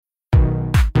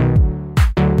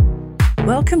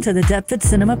Welcome to the Deptford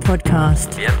Cinema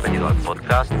podcast. Bienvenido al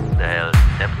podcast del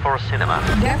Deptford Cinema.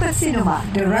 Deptford Cinema,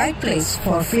 the right place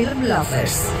for film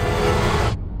lovers.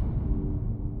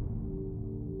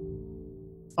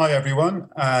 Hi everyone,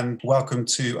 and welcome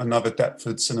to another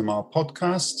Deptford Cinema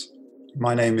podcast.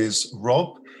 My name is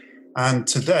Rob, and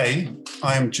today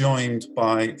I am joined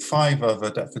by 5 other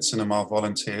Deptford Cinema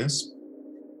volunteers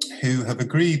who have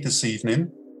agreed this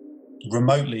evening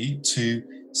remotely to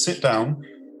sit down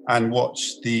and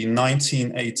watch the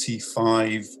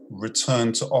 1985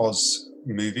 Return to Oz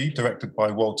movie directed by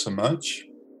Walter Murch.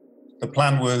 The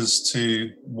plan was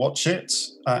to watch it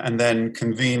and then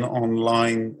convene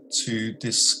online to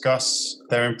discuss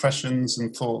their impressions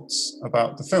and thoughts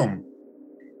about the film.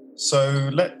 So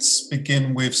let's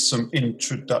begin with some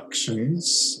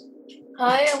introductions.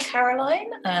 Hi, I'm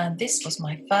Caroline, and this was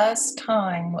my first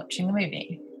time watching the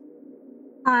movie.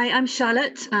 Hi, I'm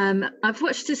Charlotte. I've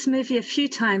watched this movie a few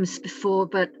times before,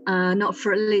 but not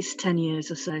for at least 10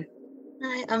 years or so.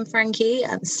 Hi, I'm Frankie.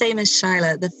 Same as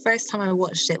Charlotte. The first time I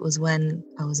watched it was when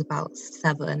I was about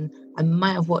 7. I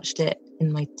might have watched it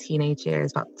in my teenage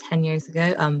years, about 10 years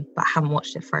ago, but I haven't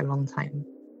watched it for a long time.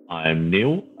 I'm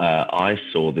Neal. I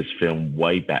saw this film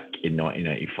way back in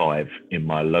 1985 in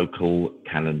my local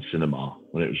Canon cinema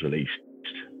when it was released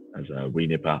as a wee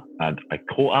nipper, and I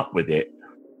caught up with it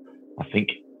I think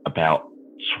about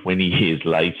 20 years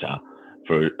later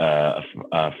for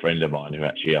a friend of mine who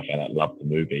actually I found out loved the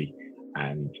movie,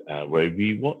 and we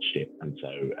rewatched it, and so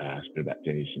it's been about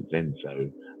 10 years since then, so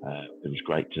it was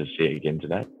great to see it again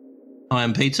today. Hi,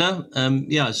 I'm Peter.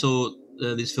 I saw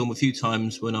this film a few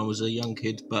times when I was a young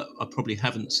kid, but I probably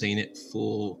haven't seen it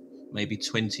for maybe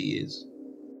 20 years.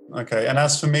 Okay, and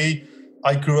as for me,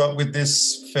 I grew up with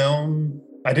this film.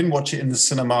 I didn't watch it in the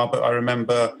cinema, but I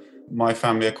remember my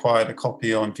family acquired a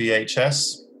copy on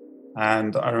VHS,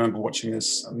 and I remember watching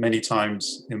this many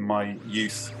times in my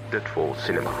youth. Deptford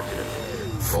Cinema.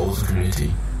 For the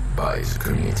community, by the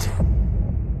community.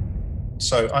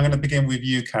 So I'm going to begin with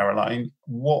you, Caroline.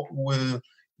 What were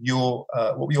your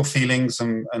feelings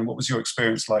and what was your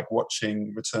experience like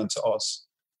watching Return to Oz?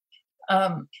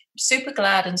 Super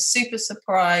glad and super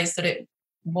surprised that it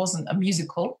wasn't a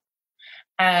musical,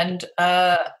 and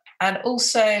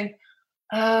also.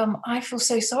 I feel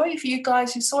so sorry for you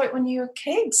guys who saw it when you were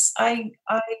kids. I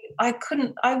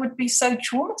would be so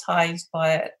traumatized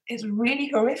by it. It's really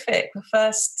horrific. The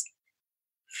first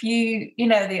few,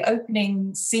 the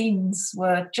opening scenes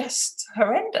were just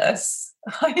horrendous.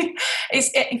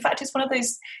 In fact, it's one of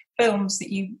those films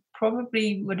that you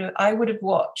probably I would have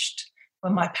watched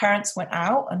when my parents went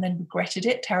out and then regretted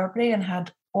it terribly and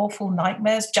had awful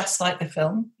nightmares, just like the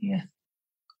film. Yeah.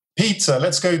 Peter,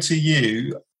 let's go to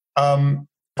you.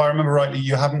 If I remember rightly,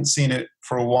 you haven't seen it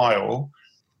for a while.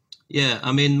 Yeah,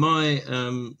 I mean, my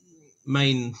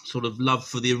main sort of love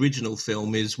for the original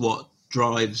film is what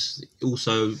drives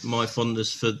also my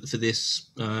fondness for this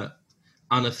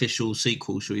unofficial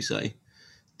sequel, shall we say.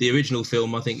 The original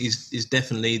film, I think, is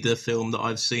definitely the film that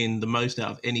I've seen the most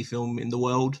out of any film in the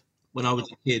world. When I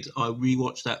was a kid, I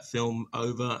rewatched that film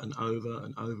over and over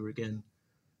and over again.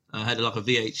 I had like a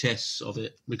VHS of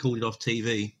it recorded off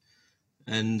TV.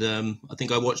 And I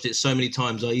think I watched it so many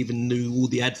times I even knew all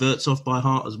the adverts off by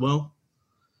heart as well.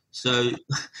 So,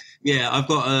 yeah, I've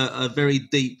got a very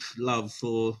deep love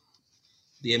for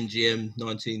the MGM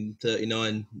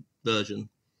 1939 version.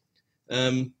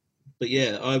 But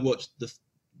yeah, I watched the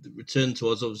Return to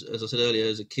Oz, as I said earlier,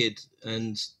 as a kid,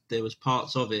 and there was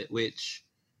parts of it which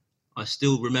I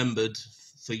still remembered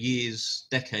for years,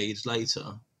 decades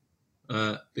later,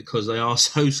 because they are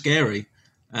so scary.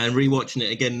 And rewatching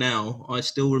it again now, I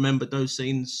still remember those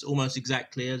scenes almost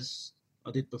exactly as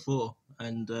I did before.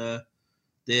 And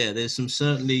there's some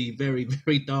certainly very,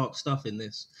 very dark stuff in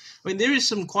this. I mean, there is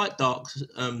some quite dark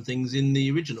things in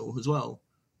the original as well.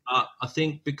 I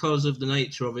think because of the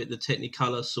nature of it, the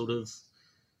Technicolor sort of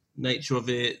nature of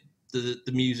it, the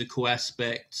musical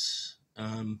aspects,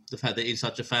 the fact that it's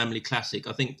such a family classic,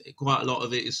 I think quite a lot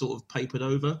of it is sort of papered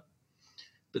over.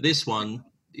 But this one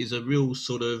is a real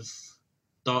sort of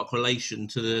dark relation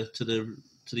to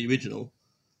the original.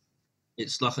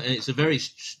 It's a very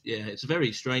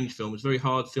strange film. It's a very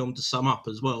hard film to sum up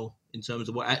as well in terms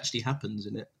of what actually happens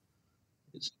in it.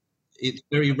 It's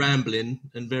very rambling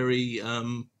and very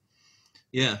some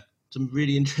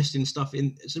really interesting stuff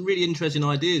some really interesting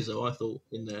ideas though, I thought,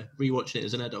 in there, rewatching it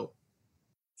as an adult.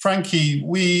 Frankie,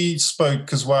 we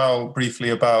spoke as well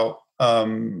briefly about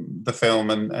the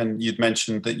film, and you'd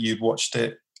mentioned that you'd watched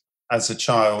it as a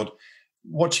child.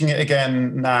 Watching it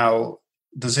again now,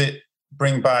 does it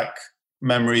bring back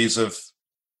memories of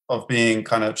being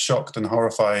kind of shocked and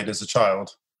horrified as a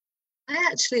child?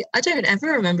 I don't ever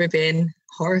remember being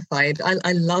horrified.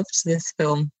 I loved this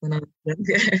film when I was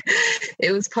younger.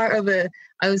 It was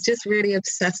I was just really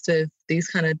obsessed with these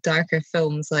kind of darker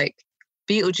films. Like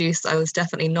Beetlejuice, I was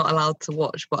definitely not allowed to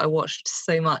watch, but I watched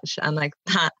so much, and like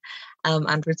that,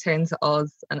 and Return to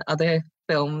Oz and other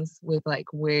films with like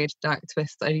weird dark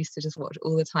twists I used to just watch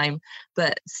all the time.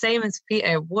 But same as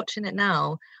Peter, watching it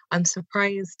now, I'm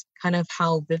surprised kind of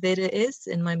how vivid it is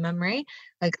in my memory.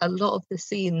 Like a lot of the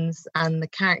scenes and the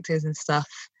characters and stuff,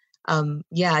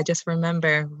 I just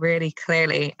remember really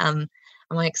clearly. And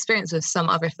my experience with some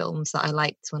other films that I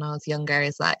liked when I was younger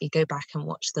is that you go back and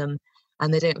watch them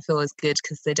and they don't feel as good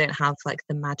because they don't have like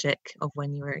the magic of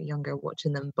when you were younger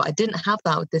watching them. But I didn't have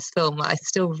that with this film. I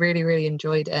still really, really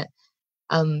enjoyed it.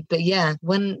 But yeah,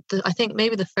 I think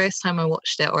maybe the first time I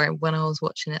watched it, or when I was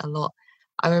watching it a lot,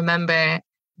 I remember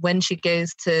when she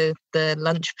goes to the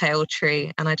lunch pail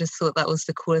tree, and I just thought that was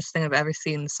the coolest thing I've ever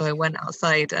seen. So I went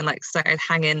outside and like started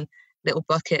hanging little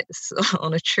buckets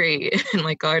on a tree in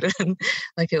my garden,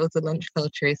 like it was a lunch pail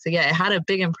tree. So yeah, it had a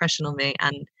big impression on me,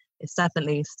 and it's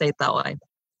definitely stayed that way.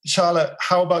 Charlotte,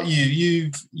 how about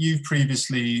you? You've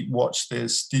previously watched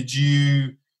this. Did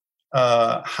you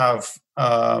have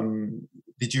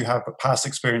past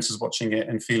experiences watching it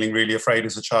and feeling really afraid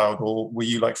as a child, or were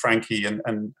you like Frankie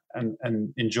and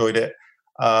enjoyed it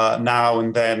now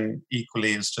and then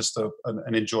equally as just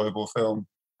an enjoyable film?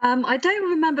 I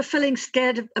don't remember feeling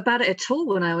scared about it at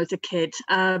all when I was a kid,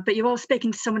 but you are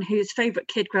speaking to someone whose favourite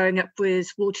kid growing up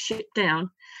was Watership Down.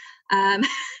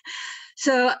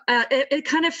 So it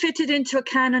kind of fitted into a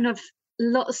canon of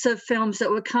lots of films that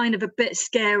were kind of a bit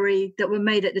scary that were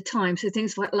made at the time. So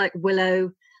things like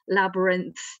Willow,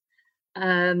 Labyrinth.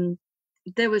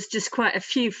 There was just quite a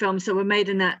few films that were made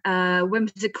in that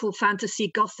whimsical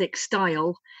fantasy gothic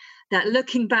style that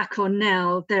looking back on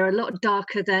now, they're a lot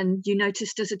darker than you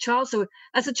noticed as a child. So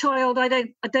as a child, I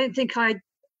don't think I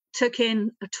took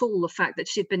in at all the fact that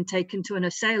she'd been taken to an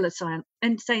insane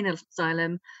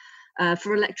asylum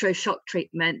for electroshock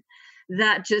treatment.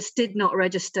 That just did not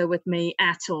register with me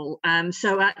at all.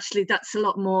 So actually, that's a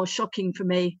lot more shocking for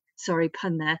me. Sorry,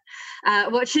 pun there.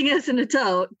 Watching as an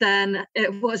adult than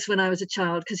it was when I was a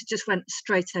child, because it just went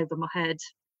straight over my head.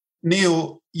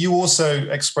 Neal, you also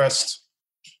expressed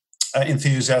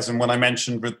enthusiasm when I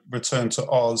mentioned Return to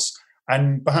Oz,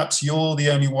 and perhaps you're the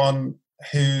only one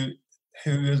who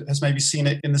has maybe seen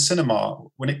it in the cinema.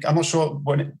 I'm not sure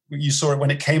when you saw it when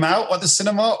it came out at the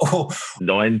cinema, or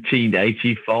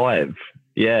 1985.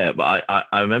 Yeah, but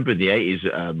I remember in the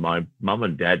 80s, my mum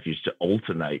and dad used to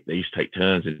alternate. They used to take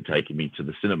turns in taking me to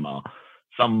the cinema.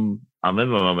 I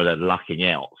remember my mum and dad lucking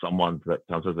out. Sometimes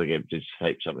they gave to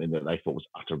tape something that they thought was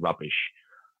utter rubbish.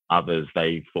 Others,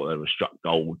 they thought they were struck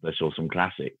gold. They saw some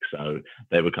classics. So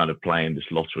they were kind of playing this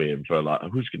lottery and for like,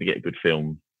 who's going to get a good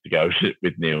film to go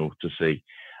with Neal to see.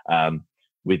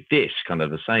 With this, kind of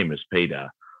the same as Peter,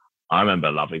 I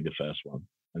remember loving the first one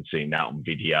and seeing that on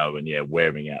video and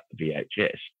wearing out the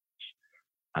VHS.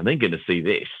 And then going to see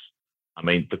this. I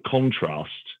mean, the contrast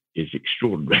is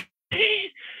extraordinary.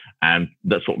 And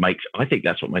I think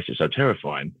that's what makes it so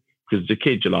terrifying. Because as a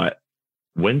kid, you're like,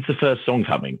 when's the first song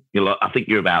coming? You're like, I think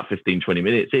you're about 15, 20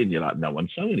 minutes in. You're like, no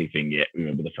one's sung anything yet.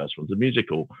 Remember, the first one's a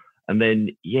musical. And then,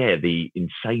 the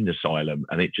insane asylum,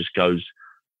 and it just goes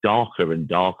darker and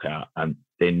darker. And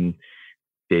then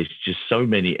there's just so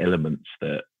many elements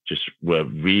that just were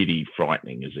really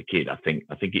frightening as a kid. I think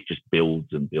it just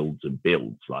builds and builds and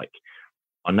builds. Like,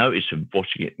 I noticed from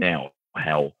watching it now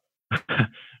how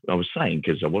I was saying,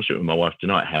 because I watched it with my wife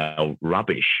tonight, how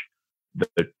rubbish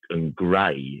and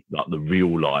grey like the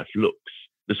real life looks.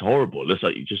 It's horrible. It looks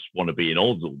like you just want to be in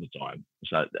Oz all the time.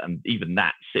 So, and even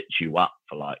that sets you up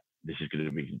for like, this is going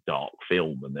to be a dark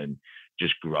film, and then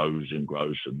just grows and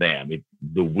grows from there. I mean,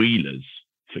 the Wheelers,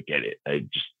 forget it. They're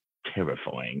just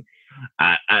terrifying.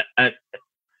 That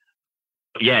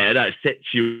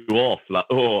sets you off. Like,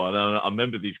 oh, and I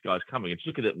remember these guys coming, and just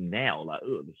looking at them now, like,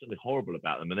 oh, there's something horrible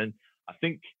about them. And then I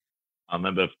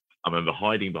remember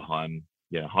hiding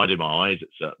my eyes at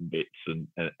certain bits, and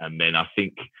then I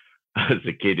think as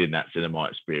a kid in that cinema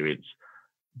experience,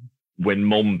 when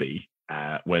Mombi,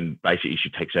 when basically she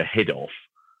takes her head off,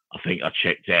 I think I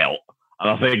checked out. And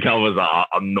I think I was like,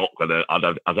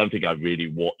 I don't think I really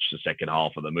watched the second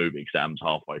half of the movie, because I'm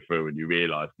halfway through and you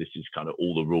realise this is kind of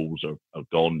all the rules are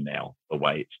gone now, the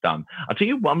way it's done. I'll tell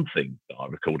you one thing that I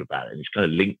recalled about it, and it's kind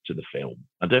of linked to the film.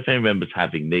 I don't know if anyone remembers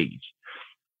having these.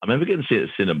 I remember getting to see it at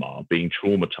the cinema, being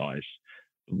traumatised.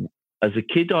 As a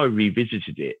kid, I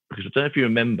revisited it, because I don't know if you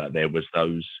remember, there was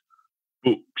those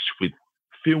books with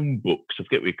film books, I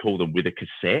forget what we call them, with a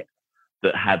cassette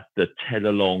that had the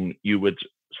tell-along. You would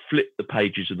flip the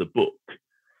pages of the book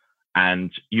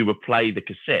and you would play the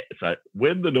cassette. So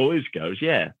when the noise goes,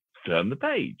 turn the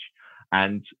page.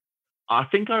 And I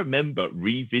think I remember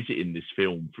revisiting this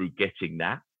film through getting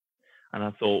that. And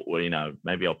I thought, well,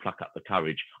 maybe I'll pluck up the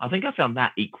courage. I think I found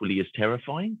that equally as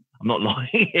terrifying. I'm not lying.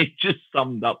 It just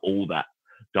summed up all that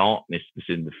darkness that's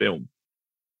in the film.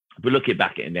 But looking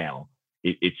back at it now,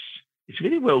 it's a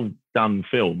really well done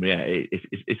film. Yeah,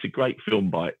 it's a great film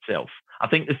by itself. I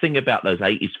think the thing about those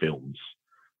 80s films,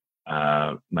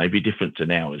 maybe different to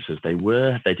now, is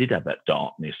they did have that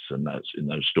darkness and in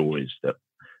those stories that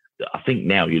I think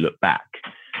now you look back,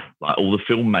 like all the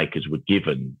filmmakers were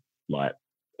given like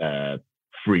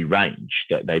free range.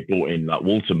 That they brought in, like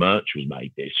Walter Murch was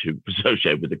made this, who was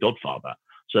associated with The Godfather.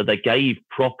 So they gave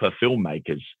proper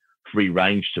filmmakers free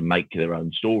range to make their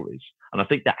own stories. And I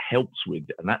think that helps with,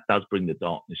 and that does bring the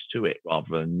darkness to it,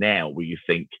 rather than now where you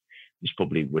think this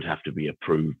probably would have to be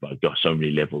approved by so many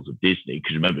levels of Disney,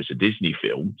 because remember, it's a Disney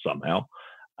film somehow.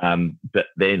 But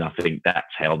then I think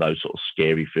that's how those sort of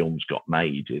scary films got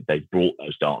made. They brought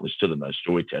those darkness to them, those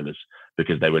storytellers,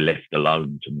 because they were left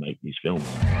alone to make these films.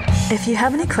 If you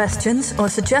have any questions or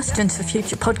suggestions for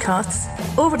future podcasts,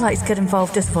 or would like to get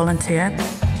involved as a volunteer,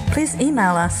 please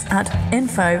email us at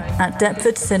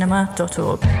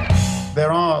info@deptfordcinema.org.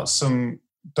 There are some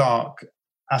dark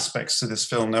aspects to this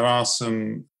film. There are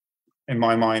some, in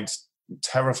my mind,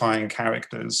 terrifying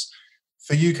characters.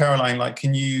 For you, Caroline,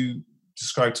 can you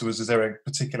describe to us, is there a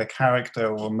particular character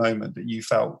or a moment that you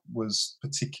felt was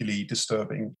particularly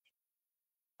disturbing?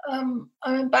 I'm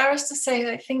embarrassed to say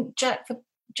that I think Jack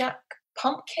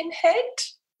Pumpkinhead,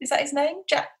 is that his name?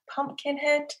 Jack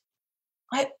Pumpkinhead.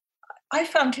 I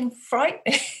found him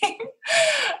frightening.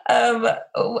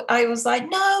 I was like,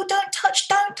 no, don't touch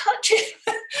him.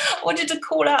 I wanted to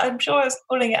call out. I'm sure I was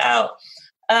calling it out.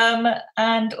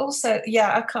 And also,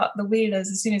 I cut the Wheelers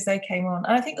as soon as they came on.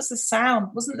 And I think it was the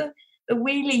sound. Wasn't the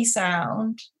wheelie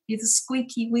sound, the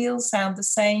squeaky wheel sound, the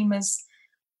same as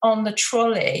on the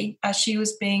trolley as she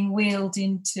was being wheeled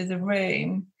into the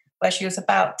room where she was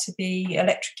about to be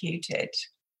electrocuted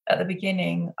at the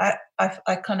beginning? I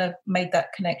kind of made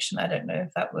that connection. I don't know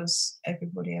if that was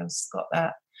everybody else got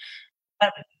that.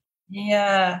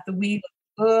 The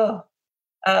wheel.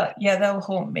 They'll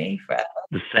haunt me forever.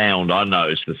 The sound, I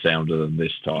noticed the sound of them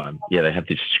this time. Yeah, they had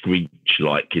this screech,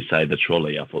 like you say, the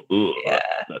trolley. I thought,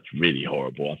 that's really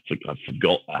horrible. I think I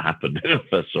forgot that happened when I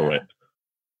first saw it.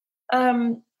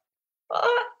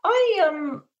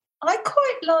 I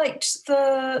quite liked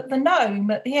the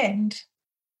gnome at the end.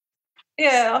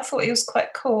 Yeah, I thought he was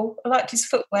quite cool. I liked his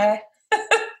footwear.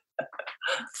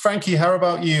 Frankie, how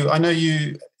about you? I know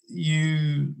you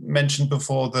mentioned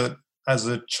before that as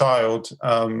a child,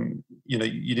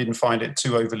 you didn't find it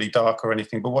too overly dark or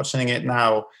anything, but watching it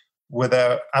now, were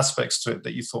there aspects to it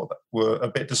that you thought that were a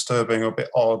bit disturbing or a bit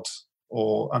odd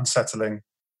or unsettling?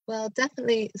 Well,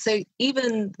 definitely. So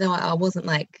even though I wasn't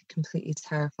completely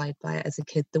terrified by it as a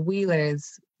kid, the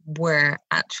Wheelers were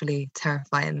actually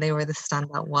terrifying. They were the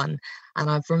standout one, and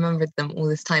I've remembered them all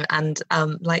this time. And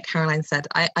like Caroline said,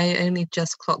 I only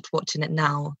just clocked watching it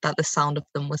now that the sound of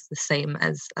them was the same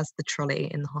as the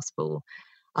trolley in the hospital,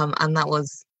 and that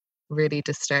was really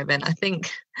disturbing. I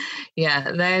think,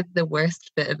 they're the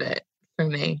worst bit of it for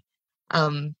me.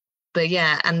 But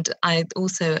and I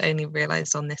also only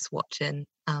realised on this watching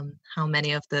how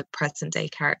many of the present day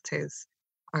characters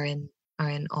are in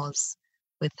Oz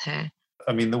with her.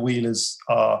 I mean, the Wheelers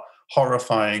are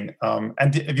horrifying.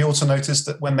 And have you also noticed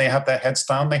that when they have their heads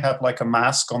down, they have a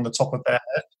mask on the top of their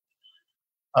head?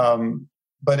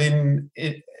 But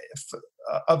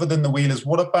other than the Wheelers,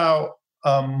 what about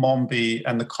Mombi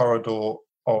and the Corridor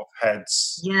of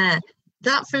Heads? Yeah,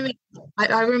 that for me,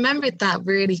 I remembered that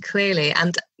really clearly.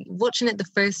 And watching it the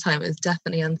first time, it was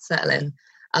definitely unsettling.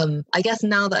 I guess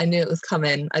now that I knew it was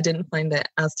coming, I didn't find it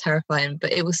as terrifying,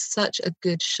 but it was such a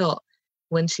good shot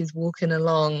when she's walking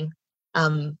along,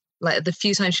 the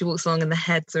few times she walks along and the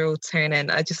heads are all turning.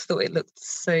 I just thought it looked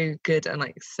so good and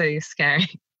so scary.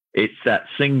 It's that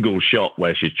single shot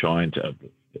where she's trying to,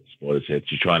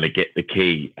 she's trying to get the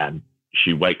key and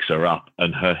she wakes her up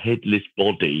and her headless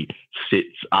body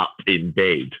sits up in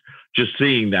bed. Just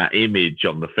seeing that image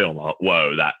on the film, I thought,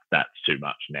 whoa, that's too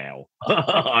much now.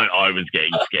 I was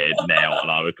getting scared now, and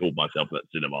I would call myself at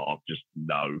cinema. Just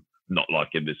no, not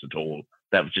liking this at all.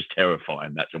 That was just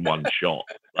terrifying. That's in one shot.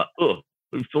 Who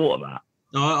thought of that?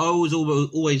 I was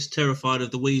always terrified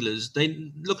of the Wheelers.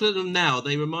 Looking at them now,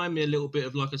 they remind me a little bit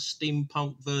of a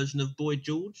steampunk version of Boy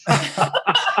George.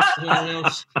 Anyone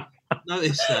else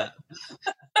noticed that?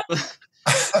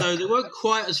 So they weren't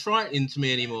quite as frightening to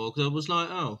me anymore because I was like,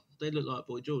 oh, they look like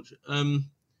Boy George.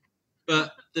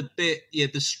 But the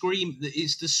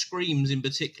it's the screams in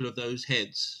particular of those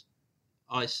heads.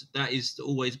 That is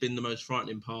always been the most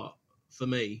frightening part for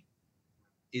me.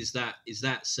 Is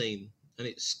that scene, and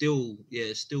it still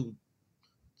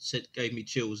gave me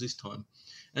chills this time.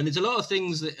 And there's a lot of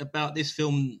things about this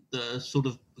film that are sort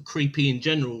of creepy in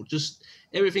general. Just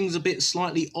everything's a bit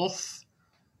slightly off.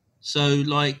 So,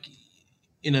 like,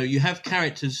 you have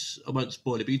characters, I won't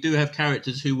spoil it, but you do have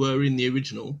characters who were in the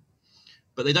original,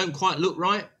 but they don't quite look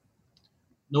right.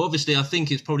 Now, obviously, I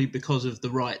think it's probably because of the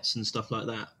rights and stuff like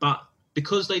that. But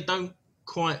because they don't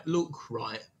quite look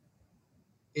right,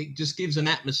 it just gives an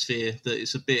atmosphere that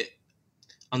is a bit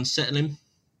unsettling.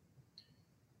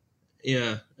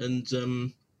 Yeah, and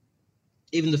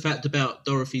even the fact about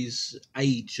Dorothy's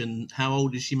age and how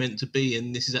old is she meant to be,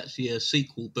 and this is actually a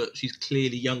sequel, but she's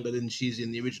clearly younger than she is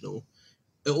in the original.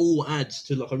 It all adds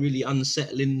to like a really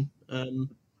unsettling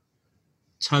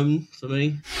tone for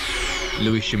me.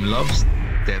 Lewisham loves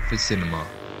Deptford Cinema.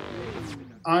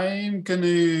 I'm going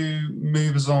to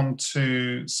move us on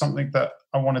to something that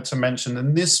I wanted to mention,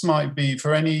 and this might be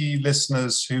for any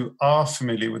listeners who are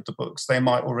familiar with the books. They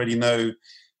might already know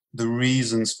the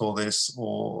reasons for this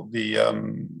or the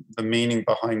meaning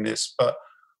behind this, but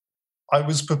I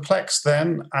was perplexed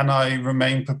then, and I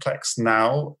remain perplexed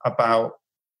now about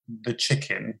the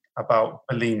chicken, about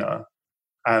Bellina,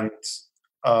 and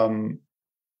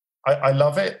I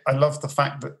love it. I love the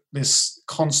fact that this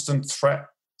constant threat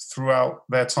throughout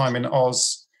their time in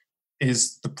Oz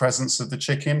is the presence of the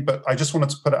chicken. But I just wanted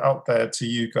to put it out there to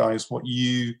you guys what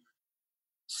you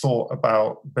thought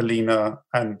about Bellina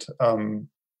and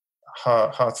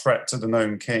her threat to the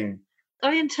Gnome King.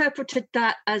 I interpreted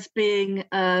that as being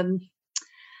a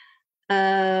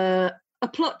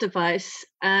plot device,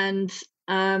 and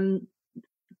the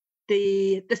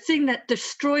thing that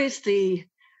destroys the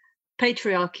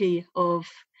patriarchy of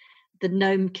the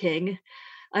Gnome King.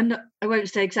 I won't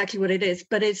say exactly what it is,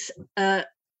 but it's oh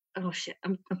shit,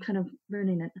 I'm kind of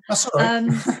ruining it. That's all right.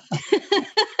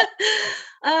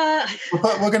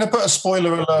 We're going to put a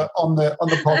spoiler alert on the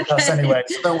podcast anyway,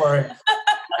 so don't worry.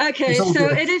 Okay, so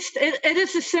good. It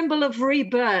is a symbol of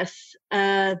rebirth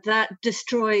that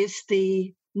destroys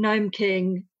the Gnome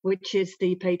King, which is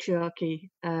the patriarchy,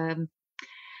 and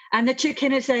the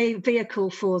chicken is a vehicle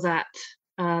for that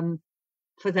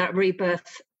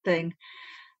rebirth thing.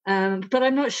 But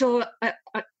I'm not sure.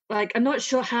 I'm not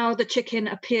sure how the chicken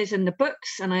appears in the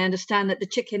books, and I understand that the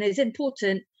chicken is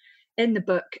important in the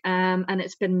book, and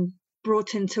it's been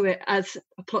brought into it as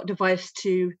a plot device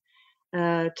to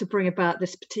bring about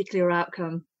this particular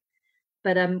outcome.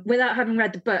 But without having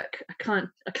read the book, I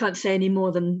can't say any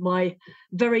more than my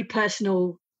very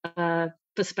personal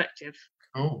perspective.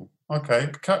 Cool.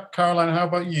 Okay, Caroline, how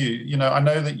about you? I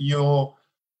know that you're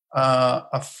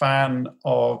a fan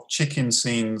of chicken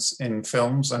scenes in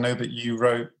films. I know that you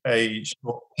wrote a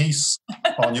short piece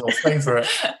on your favourite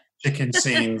chicken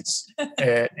scenes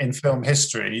in film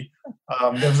history.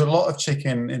 There was a lot of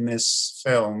chicken in this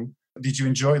film. Did you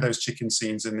enjoy those chicken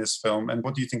scenes in this film? And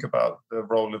what do you think about the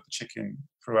role of the chicken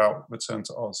throughout Return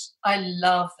to Oz? I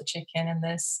love the chicken in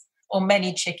this, or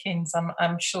many chickens.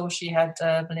 I'm sure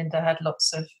Belinda had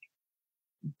lots of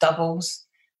doubles.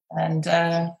 And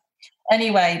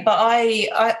anyway, but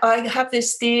I have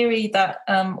this theory that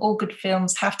all good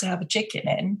films have to have a chicken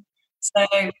in. So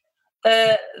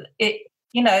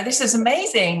this is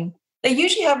amazing. They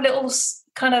usually have little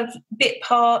kind of bit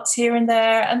parts here and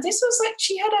there, and this was like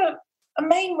she had a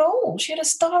main role. She had a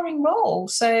starring role,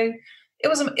 so it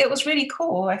was really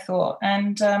cool, I thought.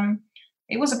 And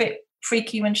it was a bit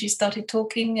freaky when she started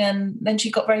talking, and then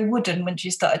she got very wooden when she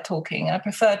started talking. I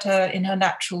preferred her in her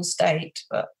natural state,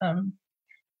 but it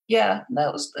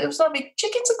was lovely.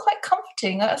 Chickens are quite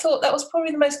comforting. I thought that was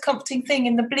probably the most comforting thing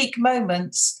in the bleak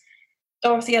moments.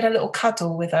 Dorothy had a little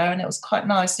cuddle with her, and it was quite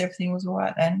nice. Everything was all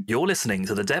right then. You're listening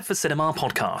to the Deptford Cinema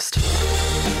podcast.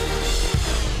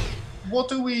 What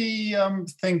do we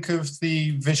think of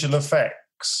the visual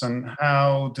effects, and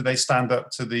how do they stand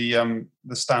up to the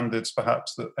standards,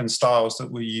 perhaps, and styles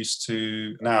that we're used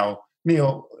to now?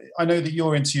 Neal, I know that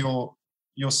you're into your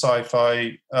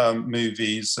sci-fi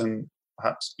movies, and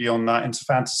perhaps beyond that, into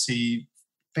fantasy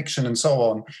fiction and so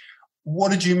on.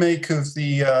 What did you make of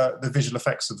the visual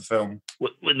effects of the film?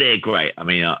 Well, they're great. I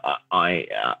mean,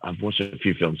 I've watched a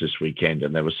few films this weekend,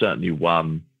 and there was certainly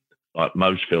one, like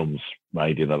most films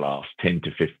made in the last 10 to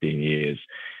 15 years,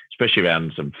 especially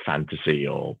around some fantasy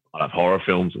or horror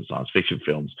films and science fiction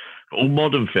films. For all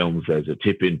modern films, there's a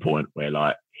tipping point where,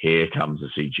 like, here comes the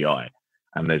CGI.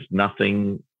 And there's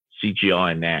nothing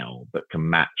CGI now that can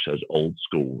match those old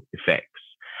school effects.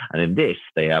 And in this,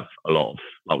 they have a lot of,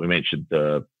 like we mentioned,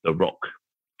 the rock,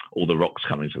 all the rocks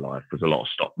coming to life with a lot of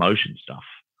stop motion stuff.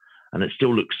 And it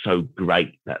still looks so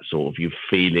great, that sort of, you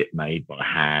feel it made by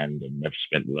hand and they've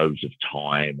spent loads of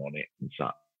time on it and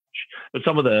such. But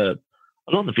a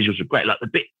lot of the visuals were great. Like the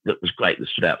bit that was great that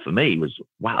stood out for me was,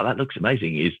 wow, that looks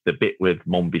amazing, is the bit with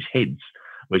Mombi's heads,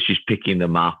 where she's picking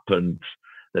them up and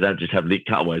they don't just have lit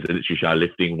cutaways, they literally show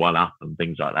lifting one up and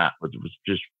things like that. It was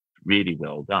just really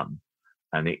well done.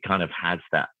 And it kind of has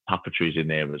that puppetry's in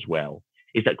there as well.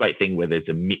 It's that great thing where there's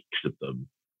a mix of them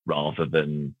rather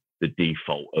than the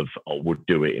default of, oh, we'll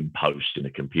do it in post in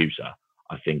a computer,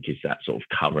 I think is that sort of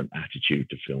current attitude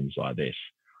to films like this.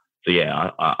 So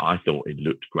yeah, I thought it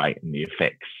looked great, and the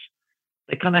effects,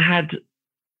 they kind of had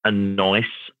a nice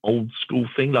old school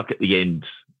thing. Like at the end,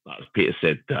 like as Peter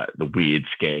said, the weird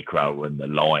scarecrow and the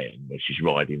lion, where she's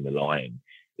riding the lion.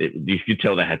 You could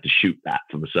tell they had to shoot that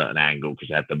from a certain angle because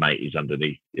they had the mateys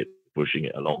underneath it pushing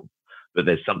it along. But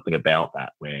there's something about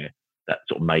that where that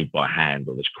sort of made by hand,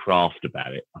 or there's craft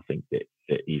about it, I think that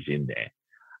is in there.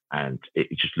 And it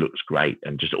just looks great.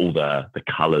 And just all the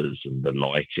colours and the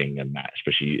lighting and that,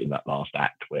 especially in that last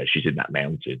act where she's in that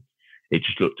mountain, it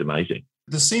just looked amazing.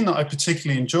 The scene that I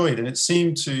particularly enjoyed, and it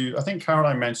seemed to, I think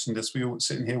Caroline mentioned this, we were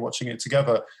sitting here watching it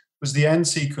together, was the end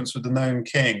sequence with the Gnome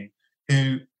King,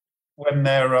 who, when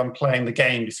they're playing the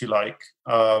game, if you like,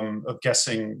 of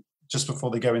guessing, just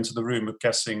before they go into the room, of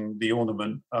guessing the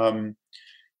ornament,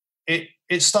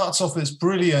 it starts off with this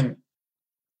brilliant,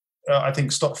 I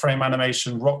think, stop frame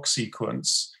animation rock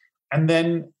sequence. And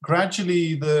then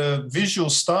gradually the visual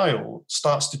style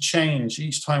starts to change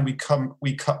each time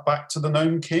we cut back to the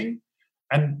Gnome King.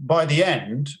 And by the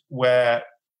end, where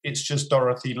it's just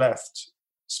Dorothy left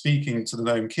speaking to the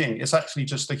Gnome King, it's actually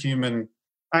just a human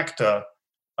actor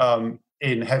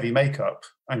in heavy makeup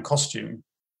and costume.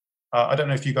 I don't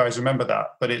know if you guys remember that,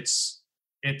 but it's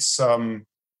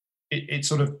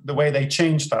sort of the way they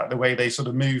changed that, the way they sort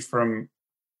of move from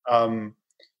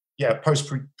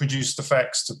post-produced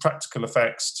effects to practical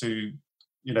effects to,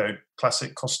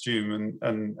 classic costume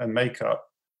and makeup,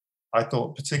 I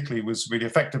thought particularly was really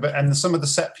effective. And some of the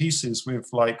set pieces with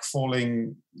like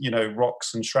falling,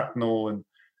 rocks and shrapnel and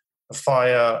the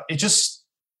fire, it just,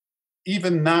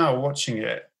 even now watching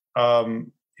it,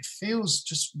 it feels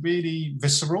just really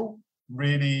visceral,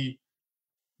 really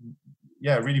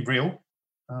real.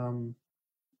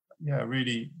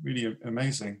 Really, really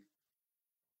amazing.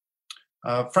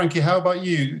 Frankie, how about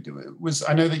you?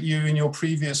 I know that you, in your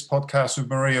previous podcast with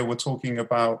Maria, were talking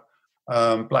about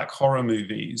black horror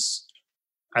movies,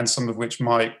 and some of which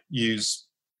might use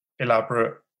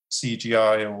elaborate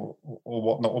CGI or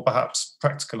whatnot, or perhaps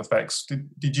practical effects.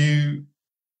 Did you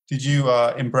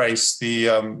embrace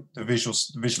the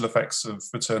visual effects of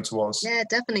Return to Oz? Yeah,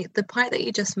 definitely. The part that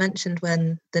you just mentioned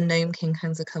when the Gnome King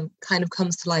kind of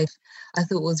comes to life, I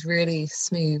thought was really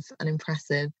smooth and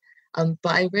impressive. But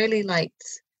I really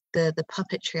liked the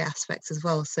puppetry aspects as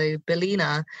well. So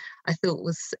Bellina, I thought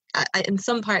was in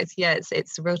some parts, yeah,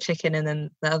 it's real chicken, and then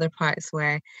the other parts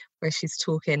where she's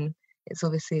talking, it's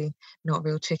obviously not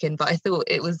real chicken. But I thought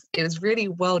it was really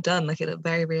well done. Like, it looked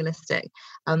very realistic.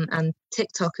 And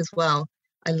TikTok as well,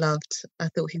 I loved. I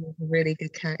thought he was a really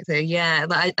good character. Yeah,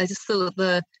 I just thought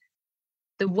the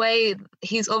way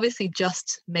he's obviously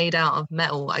just made out of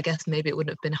metal. I guess maybe it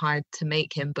wouldn't have been hard to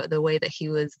make him, but the way that he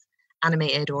was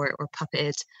animated or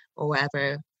puppeted or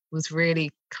whatever was really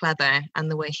clever, and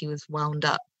the way he was wound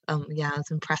up, I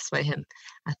was impressed by him.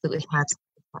 I thought he had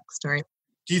a backstory.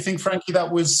 Do you think, Frankie,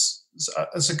 that was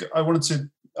I wanted to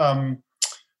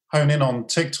hone in on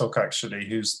TikTok, actually,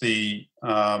 who's the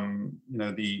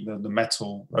the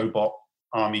metal robot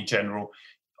army general.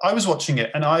 I was watching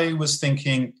it and I was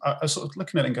thinking, I was sort of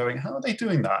looking at it and going, how are they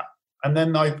doing that? And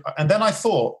then I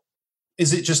thought,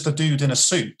 is it just a dude in a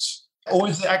suit? Or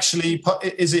is it actually,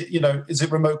 is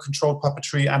it remote controlled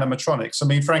puppetry animatronics? I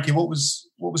mean, Frankie, what was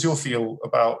your feel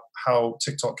about how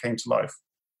TikTok came to life?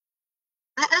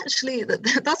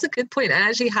 That's a good point.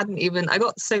 I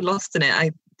got so lost in it.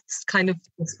 I kind of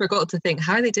forgot to think,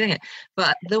 how are they doing it?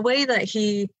 But the way that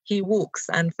he walks,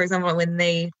 and for example, when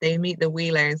they meet the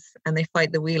Wheelers and they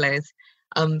fight the Wheelers,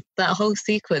 that whole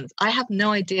sequence, I have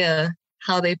no idea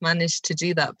how they've managed to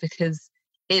do that, because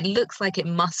it looks like it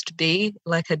must be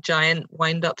like a giant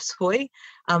wind-up toy.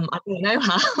 I don't know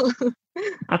how.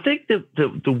 I think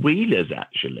the Wheelers,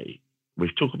 actually,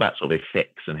 we've talked about sort of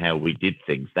effects and how we did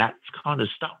things. That's kind of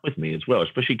stuck with me as well,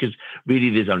 especially because really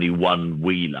there's only one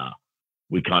Wheeler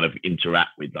we kind of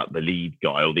interact with, like the lead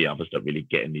guy. All the others don't really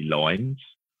get any lines.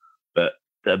 But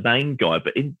the main guy,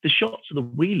 but in the shots of the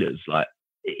Wheelers, like,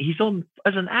 he's on,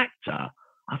 as an actor,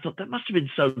 I thought that must have been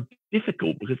so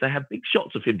difficult because they had big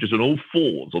shots of him just on all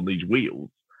fours on these wheels.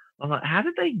 I'm like, how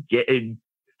did they get him?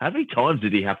 How many times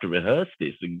did he have to rehearse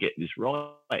this and get this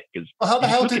right? Because how the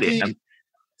hell did he?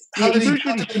 How did they move?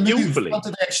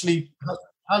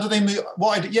 How do they move?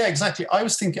 Yeah, exactly. I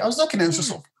was looking at it as a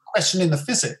sort of question in the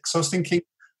physics. I was thinking,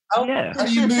 how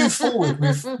do you move forward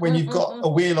when you've got a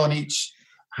wheel on each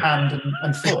hand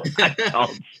and foot? I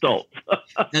can't stop.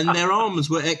 And their arms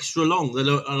were extra long. They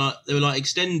were like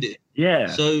extended. Yeah.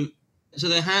 So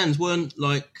their hands weren't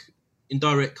like in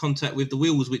direct contact with the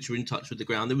wheels, which were in touch with the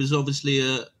ground. There was obviously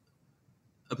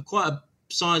quite a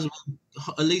size of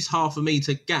at least half a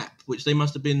metre gap, which they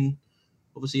must have been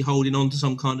obviously holding on to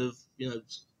some kind of,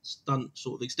 stunt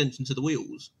sort of extension to the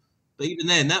wheels. But even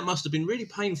then, that must have been really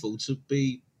painful to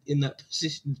be in that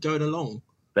position going along.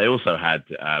 They also had,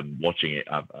 watching it,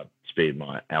 I've been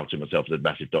outing myself as a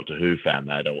massive Doctor Who fan,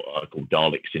 they had called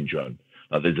Dalek syndrome.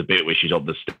 There's a bit where she's on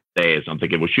the stairs. I'm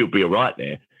thinking, well, she'll be all right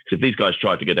there. Because if these guys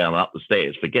try to go down up the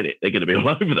stairs, forget it. They're going to be all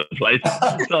over the place.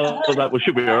 So I was like, well,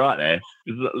 she'll be all right there.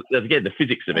 Because, again, the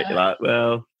physics of it, you're like,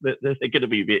 well, they're going to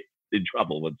be a bit in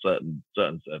trouble with certain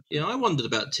stuff. Yeah, I wondered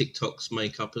about TikTok's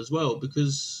makeup as well,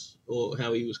 or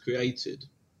how he was created.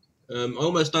 I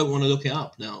almost don't want to look it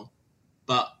up now.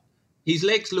 But his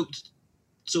legs looked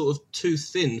sort of too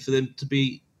thin for them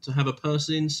to have a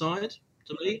person inside,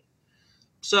 to me.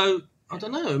 So, I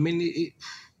don't know. I mean, it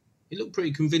looked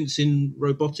pretty convincing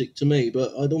robotic to me,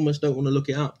 but I'd almost don't want to look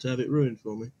it up to have it ruined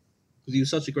for me. Because he was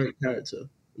such a great character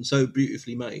and so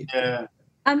beautifully made. Yeah.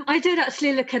 I did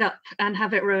actually look it up and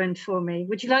have it ruined for me.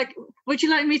 Would you like me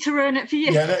to ruin it for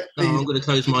you? Yeah, I'm going to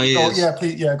close my ears. Oh, yeah,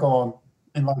 please. Yeah, go on.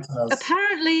 Enlighten us.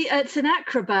 Apparently, it's an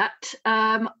acrobat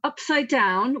upside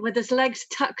down with his legs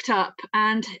tucked up,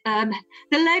 and the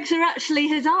legs are actually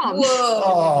his arms. Whoa!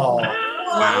 Oh.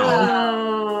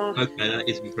 Wow. Okay, that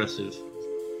is impressive.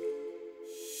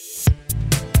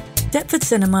 Deptford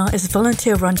Cinema is a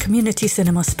volunteer-run community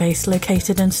cinema space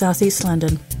located in South East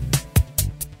London.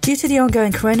 Due to the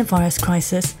ongoing coronavirus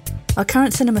crisis, our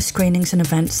current cinema screenings and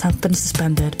events have been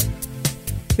suspended.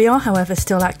 We are, however,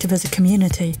 still active as a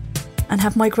community and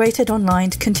have migrated online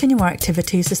to continue our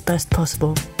activities as best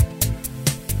possible.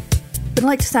 We'd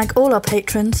like to thank all our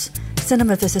patrons,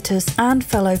 cinema visitors and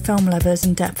fellow film lovers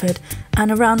in Deptford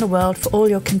and around the world for all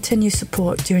your continued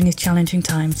support during these challenging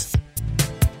times.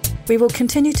 We will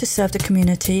continue to serve the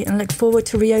community and look forward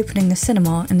to reopening the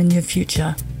cinema in the near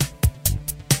future.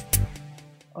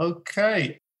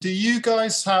 Okay. Do you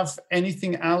guys have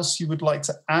anything else you would like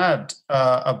to add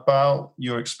about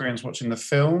your experience watching the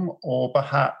film, or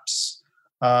perhaps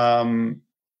maybe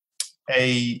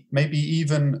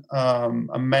even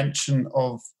a mention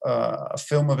of a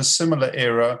film of a similar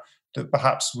era that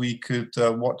perhaps we could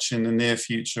watch in the near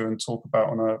future and talk about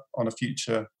on a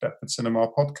future Deptford Cinema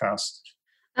podcast?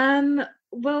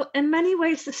 Well, in many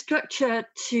ways, the structure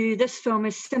to this film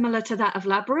is similar to that of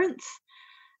Labyrinth.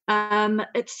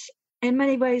 It's in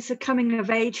many ways a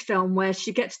coming-of-age film where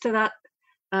she gets to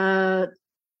that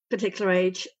particular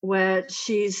age where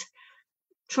she's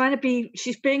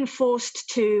being forced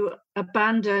to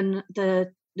abandon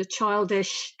the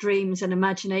childish dreams and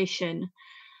imagination.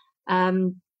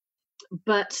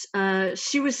 But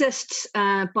she resists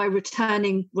by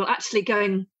actually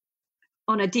going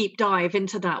on a deep dive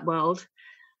into that world.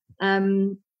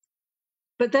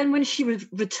 But then when she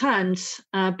returns,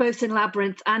 both in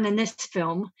Labyrinth and in this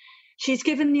film, she's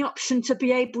given the option to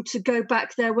be able to go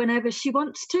back there whenever she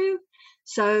wants to.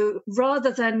 So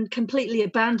rather than completely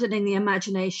abandoning the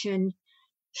imagination,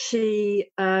 she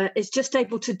is just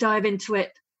able to dive into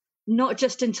it, not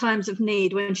just in times of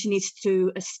need when she needs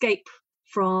to escape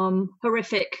from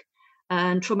horrific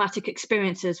and traumatic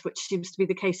experiences, which seems to be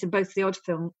the case in both the Oz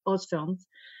films,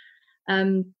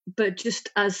 but just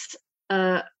as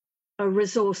a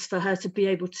resource for her to be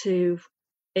able to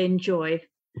enjoy.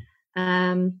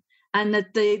 And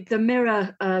the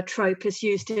mirror trope is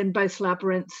used in both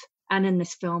Labyrinth and in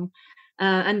this film.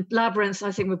 And Labyrinth,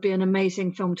 I think, would be an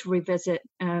amazing film to revisit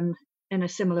in a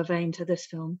similar vein to this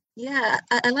film. Yeah,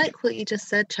 I like what you just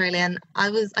said, Charlie. And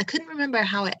I couldn't remember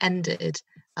how it ended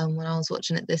when I was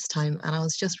watching it this time. And I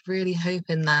was just really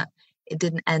hoping that it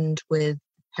didn't end with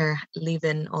her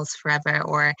leaving Oz forever,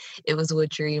 or it was a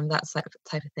dream, that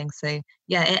type of thing. So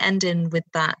yeah, it ended with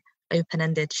that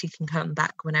open-ended, she can come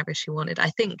back whenever she wanted. I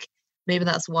think maybe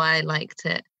that's why I liked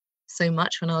it so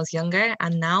much when I was younger,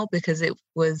 and now, because it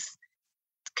was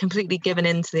completely given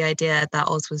into the idea that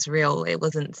Oz was real. It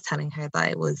wasn't telling her that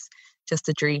it was just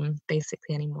a dream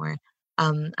basically anymore.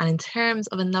 And in terms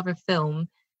of another film,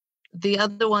 the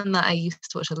other one that I used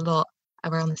to watch a lot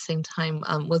around the same time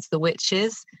was The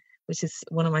Witches, which is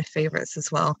one of my favourites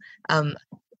as well.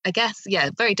 I guess, yeah,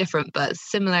 very different, but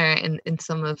similar in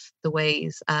some of the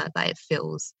ways that it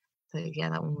feels. So yeah,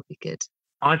 that one would be good.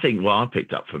 I think what I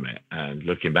picked up from it, and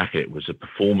looking back at it, was the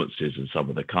performances and some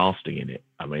of the casting in it.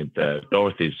 I mean,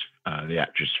 Dorothy's, the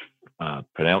actress,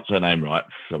 pronounce her name right,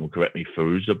 someone correct me,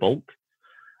 Fairuza Balk.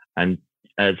 And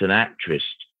as an actress,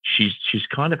 she's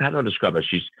kind of, how do I describe her?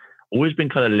 She's always been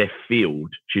kind of left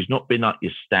field. She's not been like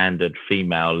your standard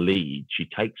female lead. She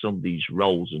takes on these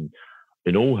roles, and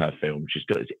in all her films, she's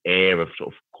got this air of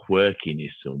sort of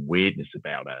quirkiness and weirdness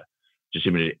about her. Just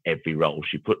in every role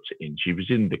she puts it in. She was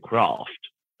in The Craft,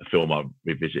 a film I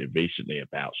revisited recently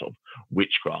about sort of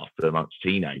witchcraft amongst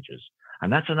teenagers.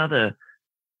 And that's another,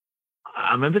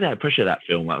 I remember that pressure of that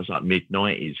film, that was like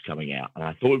mid-90s coming out. And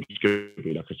I thought it was going to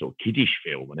be like a sort of kiddish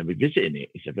film. And then revisiting it,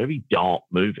 it's a very dark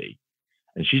movie.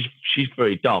 And she's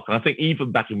very dark. And I think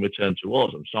even back in Return to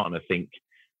Oz, I'm starting to think,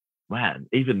 man,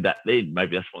 even that then,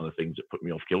 maybe that's one of the things that put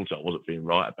me off kilter. I wasn't feeling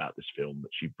right about this film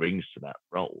that she brings to that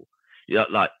role. Yeah,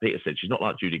 like Peter said, she's not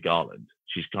like Judy Garland.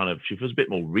 She feels a bit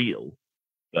more real,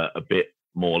 but a bit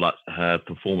more like her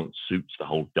performance suits the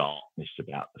whole darkness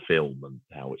about the film and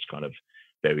how it's kind of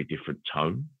very different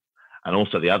tone. And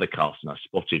also the other casting I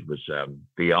spotted was the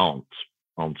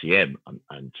Auntie M.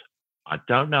 And I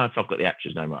don't know if I've got the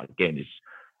actress name right. Again,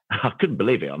 I couldn't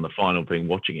believe it on the final thing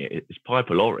watching it. It's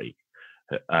Piper Laurie,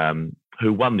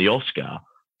 who won the Oscar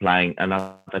playing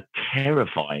another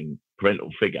terrifying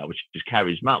parental figure, which is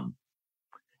Carrie's mum.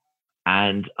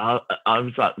 And I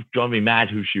was like, driving me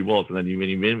mad who she was. And then you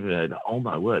really remember, oh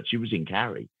my word, she was in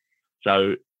Carrie.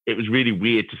 So it was really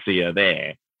weird to see her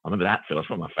there. I remember that film. That's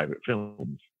one of my favourite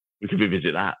films. We could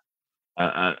revisit that.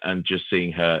 And just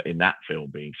seeing her in that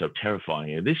film being so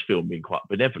terrifying, and this film being quite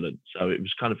benevolent. So it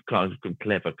was kind of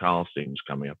clever castings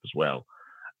coming up as well.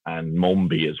 And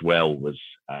Mombi as well was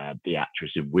the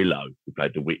actress in Willow, who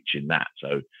played the witch in that.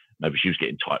 So maybe she was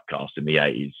getting typecast in the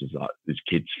 80s as like these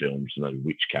kids' films, and the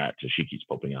witch character, she keeps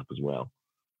popping up as well.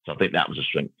 So I think that was a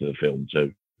strength of the film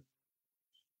too.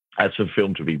 As for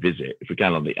film to revisit, if we're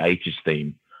going on the 80s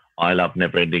theme, I love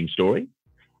Neverending Story,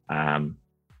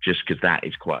 just because that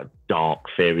is quite a dark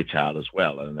fairy tale as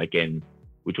well. And again,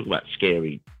 we talk about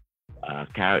scary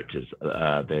characters.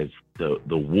 There's the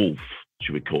wolf,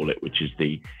 should we call it, which is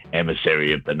the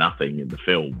emissary of the nothing in the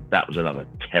film. That was another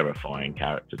terrifying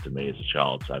character to me as a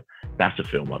child. So that's a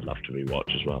film I'd love to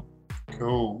rewatch as well.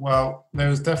 Cool. Well,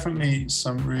 there's definitely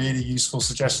some really useful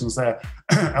suggestions there.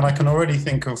 And I can already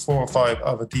think of 4 or 5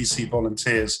 other DC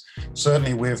volunteers,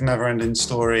 certainly with Neverending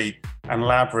Story and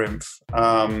Labyrinth,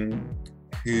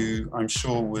 who I'm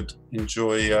sure would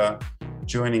enjoy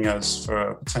joining us for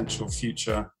a potential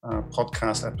future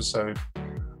podcast episode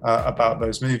about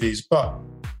those movies. But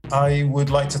I would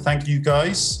like to thank you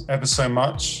guys ever so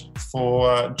much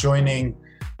for joining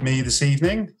me this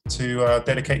evening to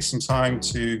dedicate some time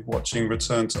to watching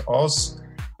Return to Oz.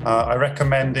 I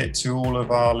recommend it to all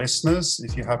of our listeners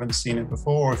if you haven't seen it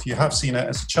before, or if you have seen it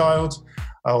as a child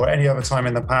or any other time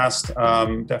in the past,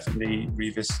 definitely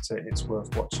revisit it. It's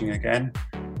worth watching again.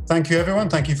 Thank you, everyone.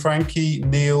 Thank you, Frankie,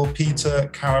 Neal, Peter,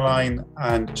 Caroline,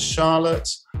 and Charlotte.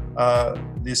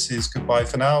 This is goodbye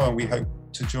for now, and we hope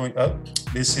to join.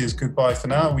 This is goodbye for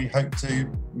now. We hope to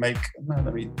make. No,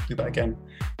 let me do that again.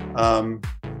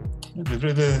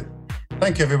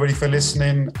 Thank you, everybody, for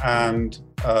listening. And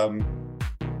let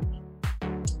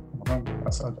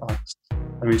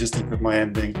me just think of my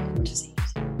ending.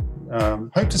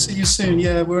 Hope to see you soon.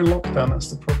 Yeah, we're in lockdown.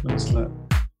 That's the problem, isn't it?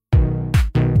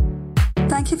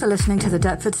 Thank you for listening to the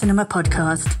Deptford Cinema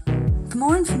podcast. For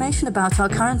more information about our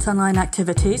current online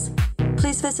activities,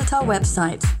 please visit our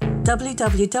website,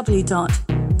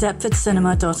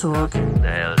 www.deptfordcinema.org.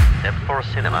 Deptford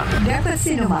Cinema. Deptford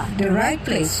Cinema, the right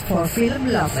place for film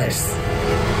lovers.